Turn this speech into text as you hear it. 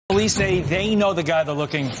Police say they know the guy they're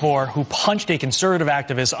looking for who punched a conservative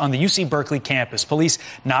activist on the UC Berkeley campus. Police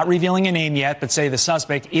not revealing a name yet, but say the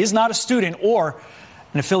suspect is not a student or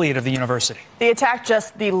an affiliate of the university. The attack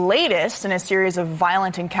just the latest in a series of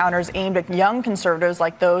violent encounters aimed at young conservatives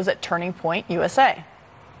like those at Turning Point USA.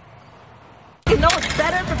 You know what's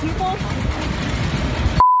better for people?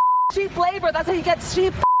 Cheap labor. That's how you get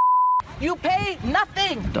cheap. You pay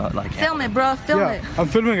nothing. Film it, bro. Film it. I'm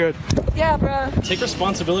filming it. Yeah, bro. Take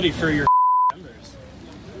responsibility for your members.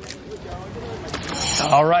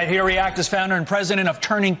 All right, here we act as founder and president of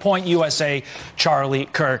Turning Point USA, Charlie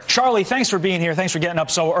Kirk. Charlie, thanks for being here. Thanks for getting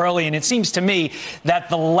up so early. And it seems to me that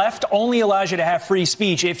the left only allows you to have free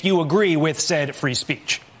speech if you agree with said free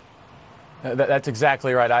speech. That's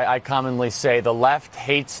exactly right. I commonly say the left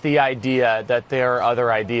hates the idea that there are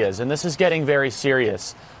other ideas. And this is getting very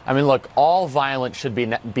serious. I mean, look, all violence should be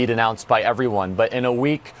denounced by everyone. But in a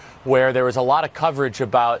week where there was a lot of coverage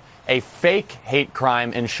about a fake hate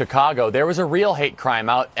crime in Chicago, there was a real hate crime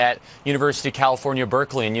out at University of California,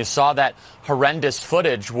 Berkeley. And you saw that horrendous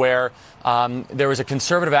footage where there was a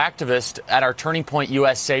conservative activist at our Turning Point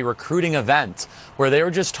USA recruiting event where they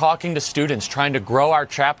were just talking to students, trying to grow our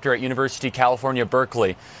chapter at University of California,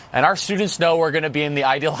 Berkeley. And our students know we're going to be in the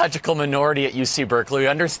ideological minority at UC Berkeley. We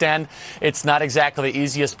understand it's not exactly the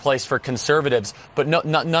easiest place for conservatives, but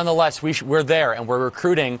nonetheless, we're there and we're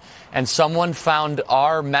recruiting. And someone found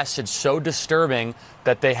our message so disturbing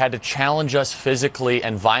that they had to challenge us physically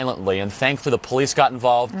and violently. And thankfully, the police got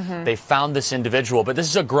involved. They found this individual. But this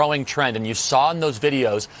is a growing trend. And you saw in those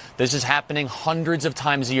videos, this is happening hundreds of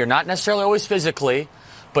times a year, not necessarily always physically,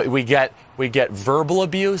 but we get verbal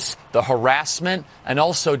abuse, the harassment, and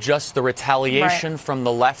also just the retaliation from the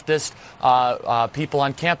leftist people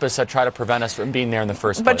on campus that try to prevent us from being there in the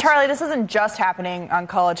first place. But Charlie, this isn't just happening on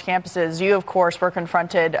college campuses. You, of course, were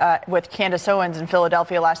confronted with Candace Owens in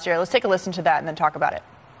Philadelphia last year. Let's take a listen to that and then talk about it.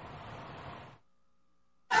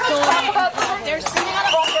 There's something on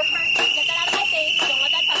the phone. Get that out of my face. Don't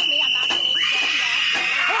let that touch me. I'm not kidding.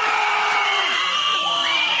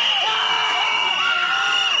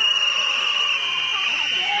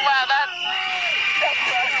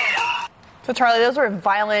 So, Charlie, those were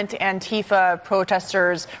violent Antifa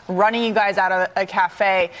protesters running you guys out of a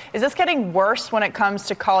cafe. Is this getting worse when it comes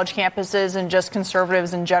to college campuses and just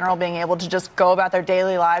conservatives in general being able to just go about their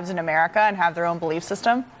daily lives in America and have their own belief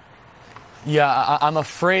system? Yeah, I'm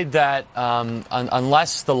afraid that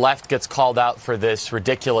unless the left gets called out for this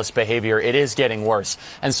ridiculous behavior, it is getting worse.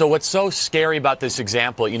 And so what's so scary about this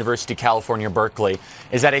example at University of California, Berkeley,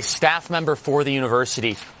 is that a staff member for the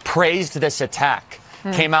university praised this attack.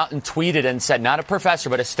 Came out and tweeted and said, not a professor,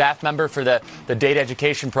 but a staff member for the data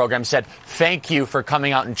education program said, thank you for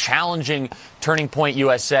coming out and challenging Turning Point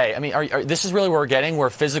USA. I mean, this is really where we're getting,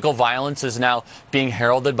 where physical violence is now being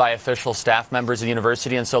heralded by official staff members of the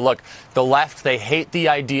university. And so, look, the left, they hate the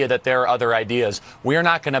idea that there are other ideas. We are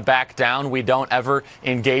not going to back down. We don't ever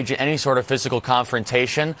engage in any sort of physical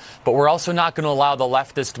confrontation. But we're also not going to allow the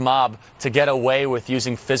leftist mob to get away with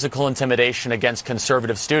using physical intimidation against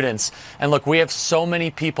conservative students. And look, we have so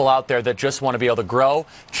many people out there that just want to be able to grow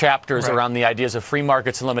chapters around the ideas of free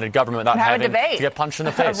markets and limited government without having to get punched in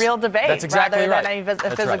the face. A real debate. That's exactly rather right. than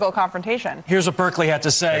any physical confrontation. Here's what Berkeley had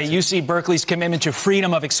to say. UC Berkeley's commitment to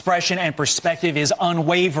freedom of expression and perspective is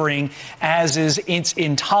unwavering, as is its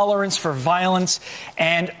intolerance for violence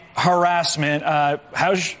and harassment.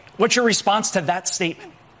 What's your response to that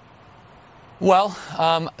statement? Well,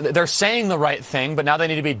 they're saying the right thing, but now they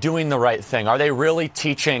need to be doing the right thing. Are they really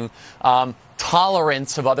teaching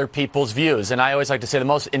tolerance of other people's views? And I always like to say the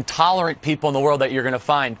most intolerant people in the world that you're going to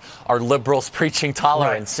find are liberals preaching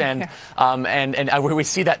tolerance. Right. And we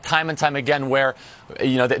see that time and time again where,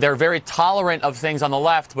 you know, they're very tolerant of things on the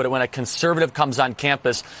left, but when a conservative comes on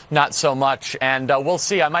campus, not so much. And we'll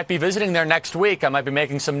see. I might be visiting there next week. I might be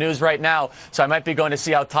making some news right now. So I might be going to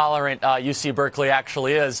see how tolerant UC Berkeley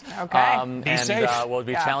actually is. Okay. Be safe. We'll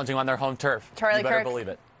be challenging on their home turf. Charlie you better Kirk, believe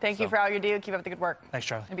it. Thank you for all you do. Keep up the good work. Thanks,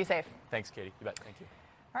 Charlie. And be safe. Thanks, Katie. You bet. Thank you.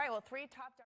 All right, well, 3 top